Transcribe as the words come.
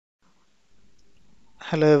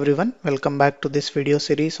Hello everyone, welcome back to this video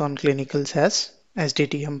series on clinical SAS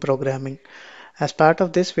SDTM programming. As part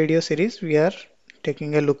of this video series, we are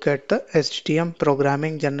taking a look at the SDTM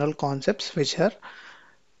programming general concepts which are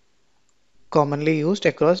commonly used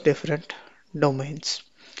across different domains.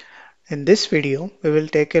 In this video, we will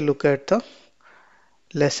take a look at the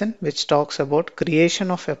lesson which talks about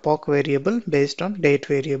creation of epoch variable based on date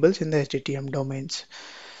variables in the SDTM domains.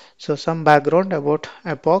 So some background about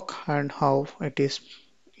epoch and how it is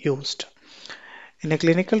used. In a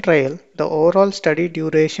clinical trial, the overall study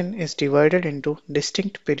duration is divided into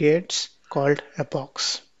distinct periods called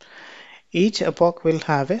epochs. Each epoch will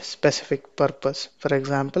have a specific purpose. For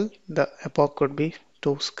example, the epoch could be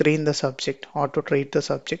to screen the subject or to treat the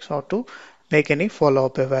subjects or to make any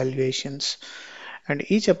follow-up evaluations. And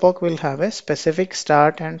each epoch will have a specific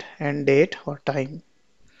start and end date or time.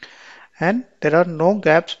 And there are no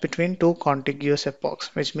gaps between two contiguous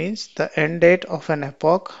epochs, which means the end date of an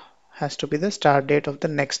epoch has to be the start date of the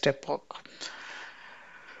next epoch.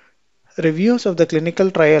 Reviewers of the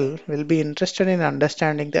clinical trial will be interested in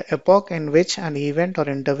understanding the epoch in which an event or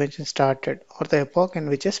intervention started or the epoch in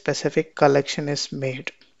which a specific collection is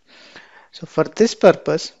made. So for this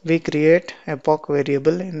purpose, we create epoch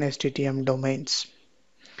variable in SDTM domains.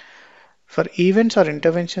 For events or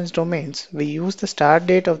interventions domains, we use the start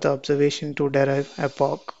date of the observation to derive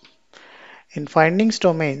epoch. In findings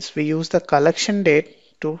domains, we use the collection date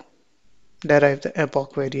to derive the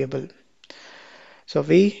epoch variable. So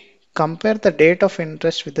we compare the date of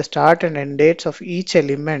interest with the start and end dates of each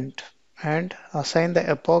element and assign the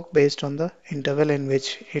epoch based on the interval in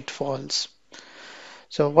which it falls.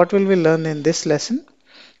 So what will we learn in this lesson?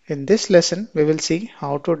 In this lesson, we will see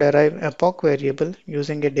how to derive epoch variable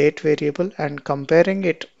using a date variable and comparing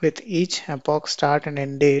it with each epoch start and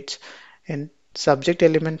end dates in subject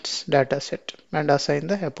elements dataset and assign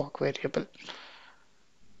the epoch variable.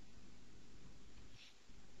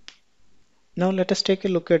 Now let us take a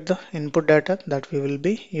look at the input data that we will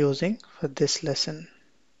be using for this lesson.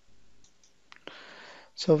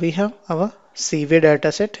 So we have our CV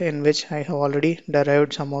dataset in which I have already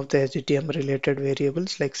derived some of the SDTM related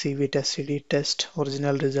variables like CV test, CD test,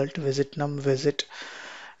 original result, visit num, visit,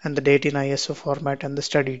 and the date in ISO format and the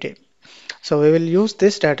study day. So we will use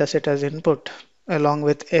this dataset as input along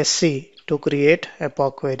with SC to create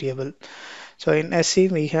epoch variable. So in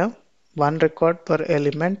SC we have one record per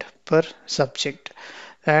element per subject,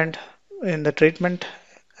 and in the treatment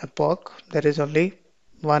epoch there is only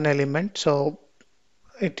one element, so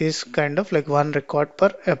it is kind of like one record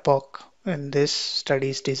per epoch in this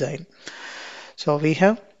study's design. So we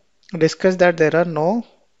have discussed that there are no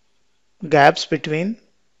gaps between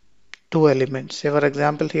two elements. Say for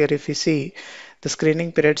example here if we see the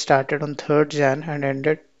screening period started on 3rd Jan and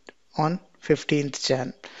ended on 15th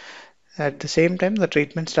Jan. At the same time the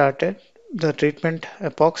treatment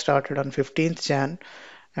epoch started on 15th Jan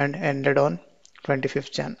and ended on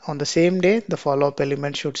 25th Jan. On the same day, the follow-up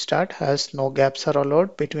element should start as no gaps are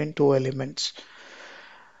allowed between two elements.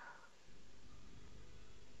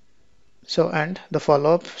 So, and the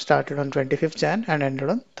follow-up started on 25th Jan and ended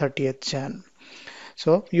on 30th Jan.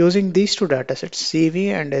 So, using these two datasets, CV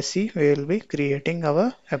and SC, we will be creating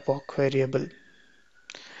our epoch variable.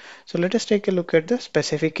 So, let us take a look at the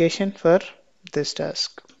specification for this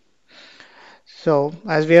task. So,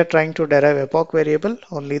 as we are trying to derive epoch variable,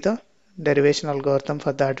 only the derivation algorithm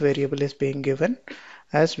for that variable is being given,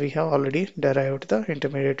 as we have already derived the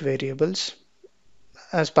intermediate variables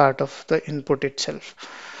as part of the input itself.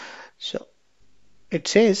 So it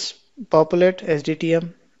says populate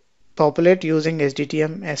using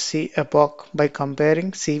SDTM SC epoch by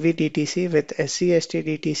comparing CVDTC with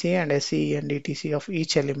SC/ST/DTC and SCEN/DTC of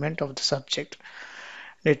each element of the subject.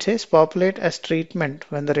 It says populate as treatment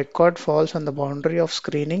when the record falls on the boundary of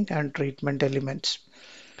screening and treatment elements.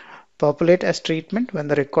 Populate as treatment when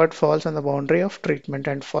the record falls on the boundary of treatment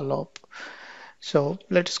and follow-up. So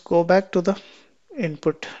let's go back to the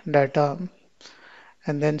input data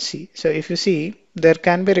and then see. So if you see, there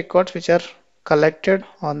can be records which are collected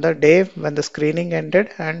on the day when the screening ended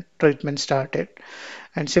and treatment started,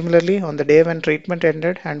 and similarly on the day when treatment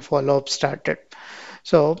ended and follow-up started.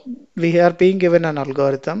 So we are being given an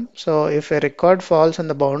algorithm. So if a record falls on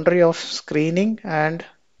the boundary of screening and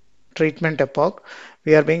treatment epoch,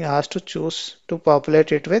 we are being asked to choose to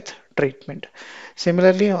populate it with treatment.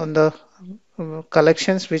 Similarly, on the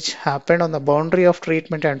collections which happened on the boundary of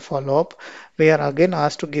treatment and follow-up, we are again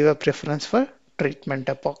asked to give a preference for treatment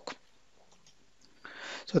epoch.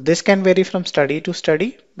 So this can vary from study to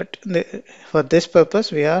study, but for this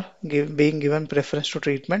purpose, we are being given preference to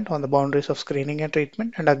treatment on the boundaries of screening and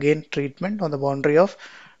treatment, and again treatment on the boundary of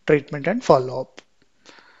treatment and follow-up.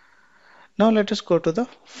 Now let us go to the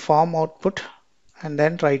form output and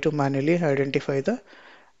then try to manually identify the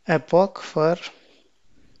epoch for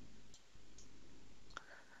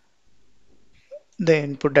the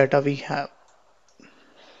input data we have.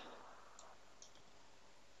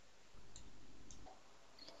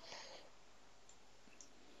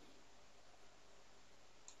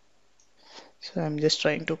 So I'm just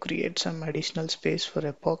trying to create some additional space for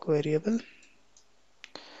epoch variable.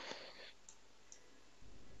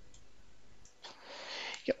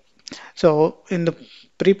 Yep. So in the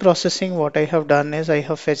pre-processing, what I have done is I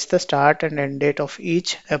have fetched the start and end date of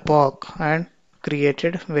each epoch and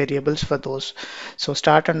created variables for those. So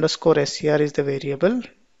start underscore SCR is the variable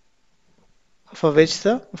for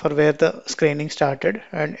where the screening started,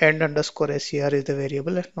 and end underscore SCR is the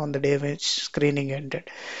variable on the day which screening ended.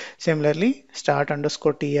 Similarly, start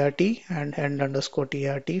underscore TRT and end underscore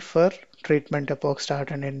TRT for treatment epoch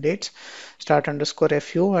start and end dates. Start underscore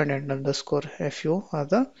FU and end underscore FU are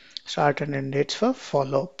the start and end dates for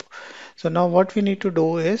follow-up. So now what we need to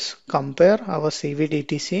do is compare our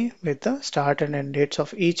CVDTC with the start and end dates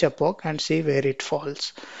of each epoch and see where it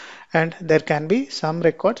falls. And there can be some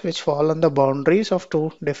records which fall on the boundaries of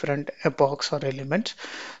two different epochs or elements.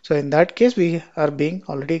 So in that case, we are being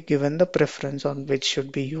already given the preference on which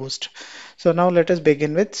should be used. So now let us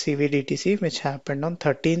begin with CVDTC, which happened on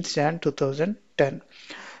 13th Jan 2010.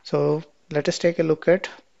 So let us take a look at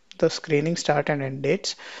the screening start and end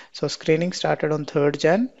dates. So screening started on 3rd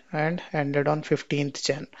Jan and ended on 15th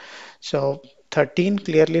Jan. So 13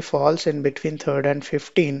 clearly falls in between 3rd and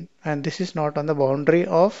 15, and this is not on the boundary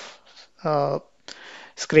of uh,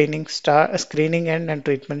 screening end and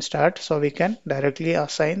treatment start, so we can directly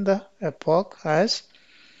assign the epoch as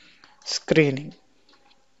screening.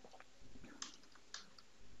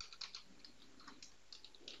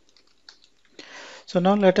 So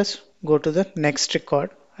now let us go to the next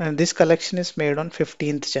record, and this collection is made on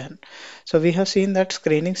 15th Jan. So we have seen that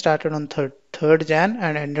screening started on 3rd Jan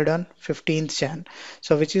and ended on 15th Jan,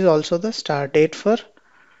 so which is also the start date for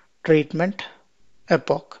treatment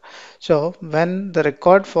epoch. So when the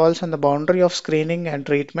record falls on the boundary of screening and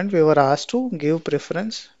treatment, we were asked to give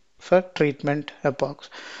preference for treatment epochs.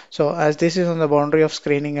 So as this is on the boundary of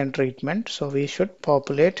screening and treatment, so we should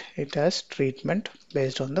populate it as treatment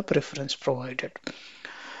based on the preference provided.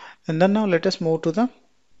 And then now let us move to the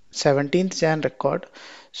 17th Jan record.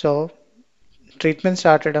 So treatment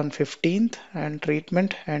started on 15th and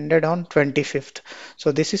treatment ended on 25th.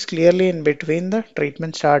 So this is clearly in between the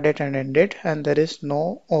treatment start date and end date, and there is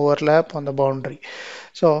no overlap on the boundary.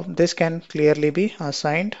 So this can clearly be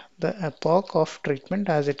assigned the epoch of treatment,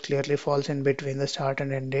 as it clearly falls in between the start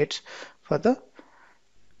and end dates for the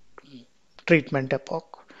treatment epoch.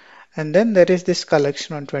 And then there is this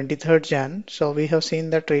collection on 23rd Jan. So we have seen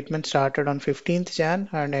that treatment started on 15th Jan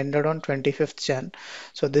and ended on 25th Jan.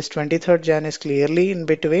 So this 23rd Jan is clearly in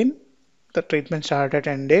between the treatment start at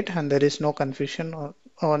end date, and there is no confusion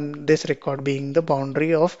on this record being the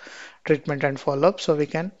boundary of treatment and follow-up. So we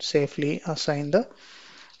can safely assign the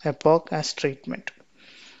epoch as treatment.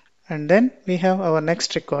 And then we have our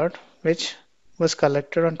next record, which was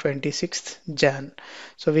collected on 26th Jan.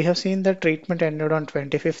 So we have seen that treatment ended on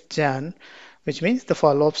 25th Jan, which means the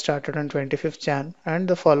follow-up started on 25th Jan and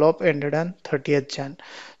the follow-up ended on 30th Jan.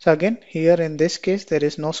 So again, here in this case, there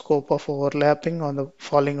is no scope of overlapping on the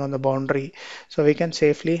falling on the boundary. So we can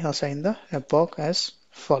safely assign the epoch as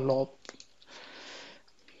follow-up.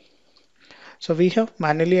 So we have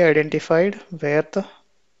manually identified where the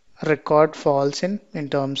record falls in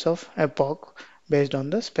terms of epoch based on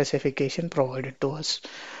the specification provided to us.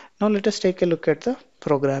 Now let us take a look at the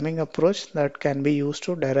programming approach that can be used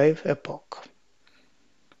to derive epoch.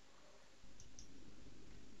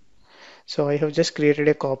 So I have just created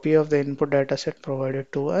a copy of the input dataset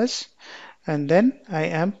provided to us, and then I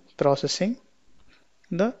am processing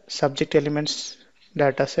the subject elements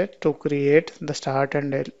dataset to create the start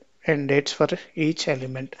and end dates for each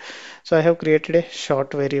element. So I have created a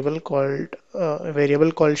short variable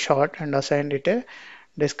called short and assigned it a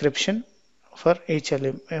description for each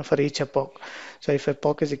epoch. So if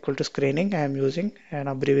epoch is equal to screening, I am using an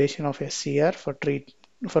abbreviation of SCR.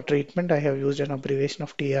 For treatment, I have used an abbreviation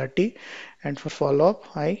of TRT, and for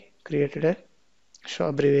follow-up, I created a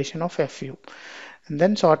abbreviation of FU, and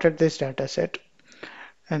then sorted this data set.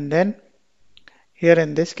 And then here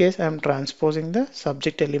in this case, I am transposing the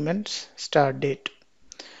subject element's start date.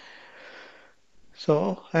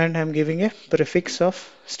 So, and I'm giving a prefix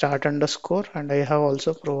of start underscore, and I have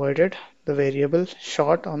also provided the variable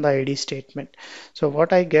short on the ID statement. So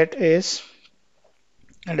what I get is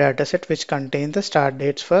a dataset which contains the start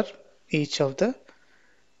dates for each of the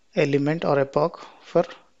element or epoch for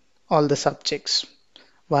all the subjects,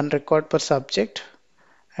 one record per subject,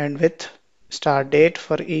 and with start date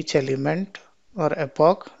for each element or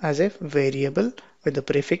epoch as a variable with the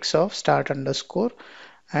prefix of start underscore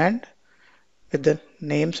and with the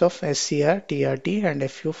names of SCR, TRT, and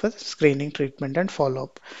FU for screening, treatment, and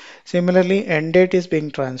follow-up. Similarly, end date is being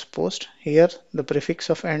transposed. Here, the prefix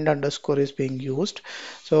of end underscore is being used.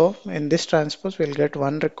 So, in this transpose, we'll get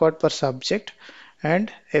one record per subject and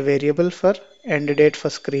a variable for end date for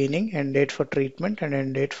screening, end date for treatment, and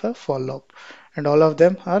end date for follow-up. And all of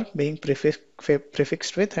them are being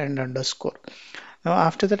prefixed with end underscore. Now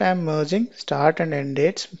after that I am merging start and end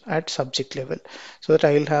dates at subject level so that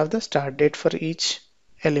I will have the start date for each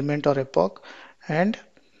element or epoch and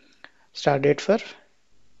start date for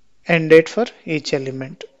end date for each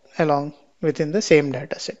element along within the same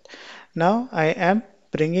data set. Now I am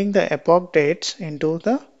bringing the epoch dates into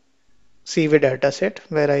the CV dataset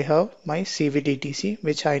where I have my CVDTC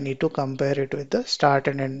which I need to compare it with the start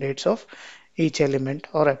and end dates of each element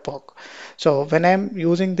or epoch. So when I'm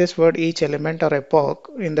using this word each element or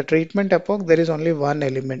epoch, in the treatment epoch there is only one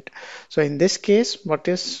element. So in this case what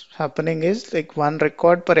is happening is like one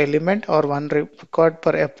record per element or one record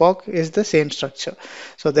per epoch is the same structure.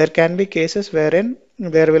 So there can be cases wherein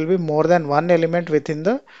there will be more than one element within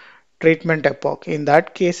the treatment epoch. In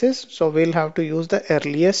that cases, so we'll have to use the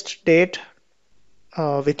earliest date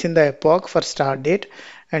within the epoch for start date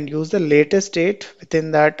and use the latest date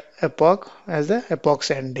within that epoch as the epoch's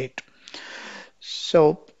end date.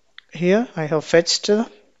 So here I have fetched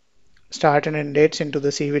start and end dates into the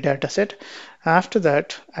CV dataset. After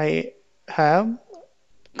that, I have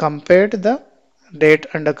compared the date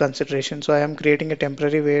under consideration. So I am creating a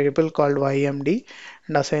temporary variable called YMD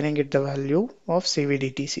and assigning it the value of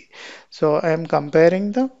CVDTC. So I am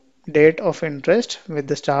comparing the date of interest with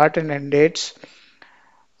the start and end dates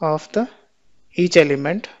of the each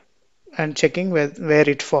element and checking where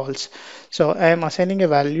it falls. So I am assigning a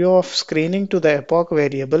value of screening to the epoch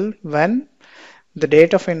variable when the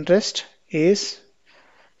date of interest is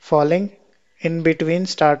falling in between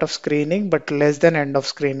start of screening but less than end of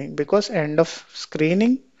screening because end of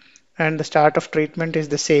screening and the start of treatment is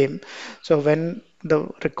the same. So when the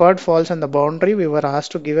record falls on the boundary, we were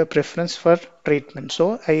asked to give a preference for treatment.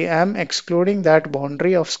 So I am excluding that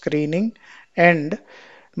boundary of screening end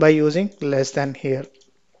by using less than here.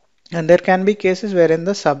 And there can be cases wherein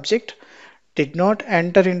the subject did not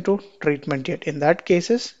enter into treatment yet. In that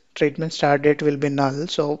cases, treatment start date will be null.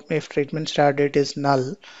 So if treatment start date is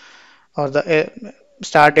null or the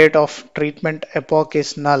start date of treatment epoch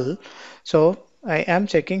is null, so I am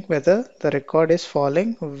checking whether the record is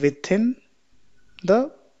falling within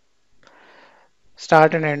the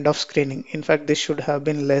start and end of screening. In fact, this should have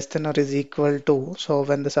been less than or is equal to. So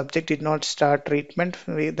when the subject did not start treatment,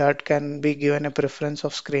 that can be given a preference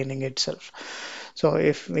of screening itself. So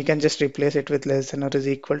if we can just replace it with less than or is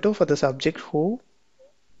equal to for the subject who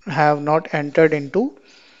have not entered into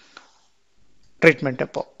treatment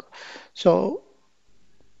epoch. So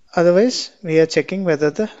otherwise, we are checking whether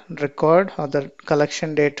the record or the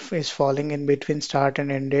collection date is falling in between start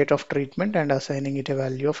and end date of treatment and assigning it a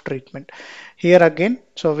value of treatment. Here again,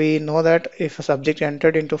 so we know that if a subject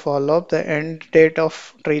entered into follow-up, the end date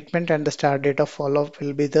of treatment and the start date of follow-up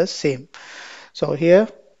will be the same. So here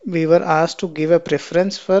we were asked to give a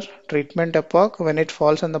preference for treatment epoch when it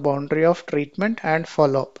falls on the boundary of treatment and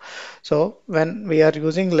follow-up. So when we are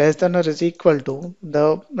using less than or is equal to,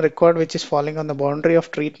 the record which is falling on the boundary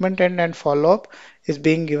of treatment end and follow-up is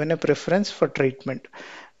being given a preference for treatment.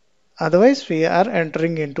 Otherwise, we are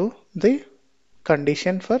entering into the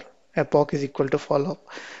condition for epoch is equal to follow-up.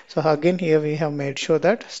 So again here we have made sure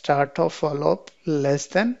that start of follow-up less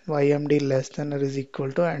than YMD less than or is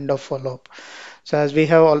equal to end of follow-up. So as we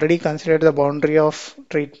have already considered the boundary of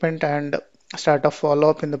treatment and start of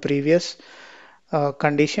follow-up in the previous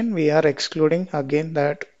condition, we are excluding again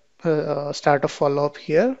that start of follow-up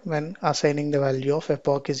here when assigning the value of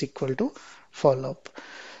epoch is equal to follow-up.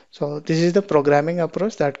 So this is the programming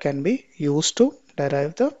approach that can be used to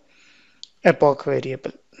derive the epoch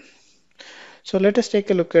variable. So let us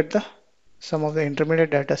take a look at some of the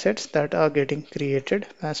intermediate data sets that are getting created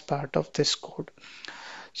as part of this code.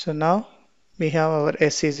 So now we have our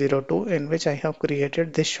SC02 in which I have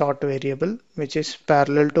created this short variable which is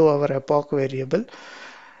parallel to our epoch variable.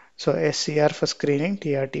 So SCR for screening,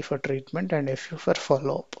 TRT for treatment, and FU for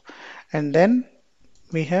follow-up. And then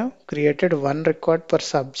we have created one record per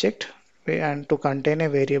subject and to contain a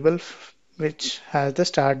variable which has the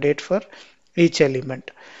start date for each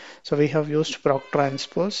element. So we have used proc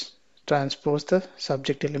transpose the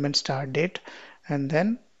subject element start date and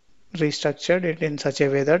then restructured it in such a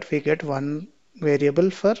way that we get one variable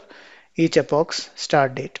for each epoch's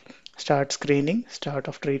start date, start screening, start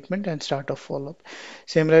of treatment, and start of follow-up.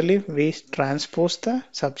 Similarly, we transpose the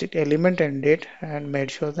subject element and date and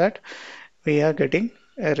made sure that we are getting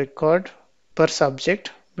a record per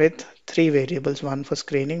subject with three variables, one for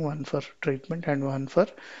screening, one for treatment, and one for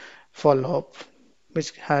follow-up,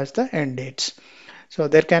 which has the end dates. So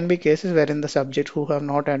there can be cases wherein the subject who have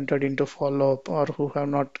not entered into follow-up or who have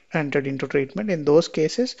not entered into treatment, in those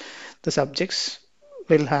cases, the subjects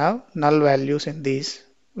will have null values in these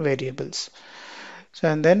variables. So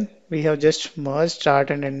and then we have just merged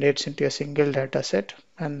start and end dates into a single data set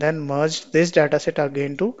and then merged this data set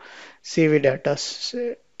again to CV data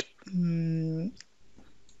set.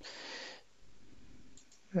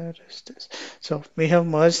 Where is this? So we have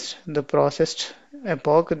merged the processed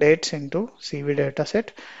epoch dates into CV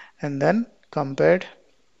dataset and then compared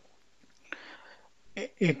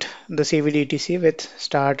the CVDTC with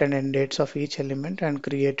start and end dates of each element and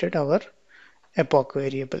created our epoch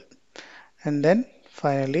variable. And then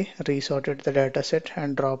finally resorted the dataset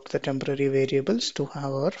and dropped the temporary variables to have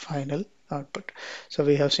our final output. So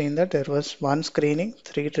we have seen that there was one screening,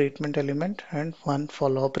 three treatment element, and one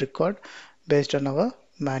follow-up record based on our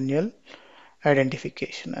manual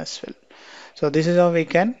identification as well. So this is how we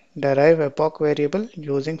can derive epoch variable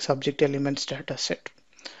using subject elements dataset.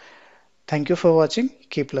 Thank you for watching.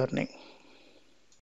 Keep learning.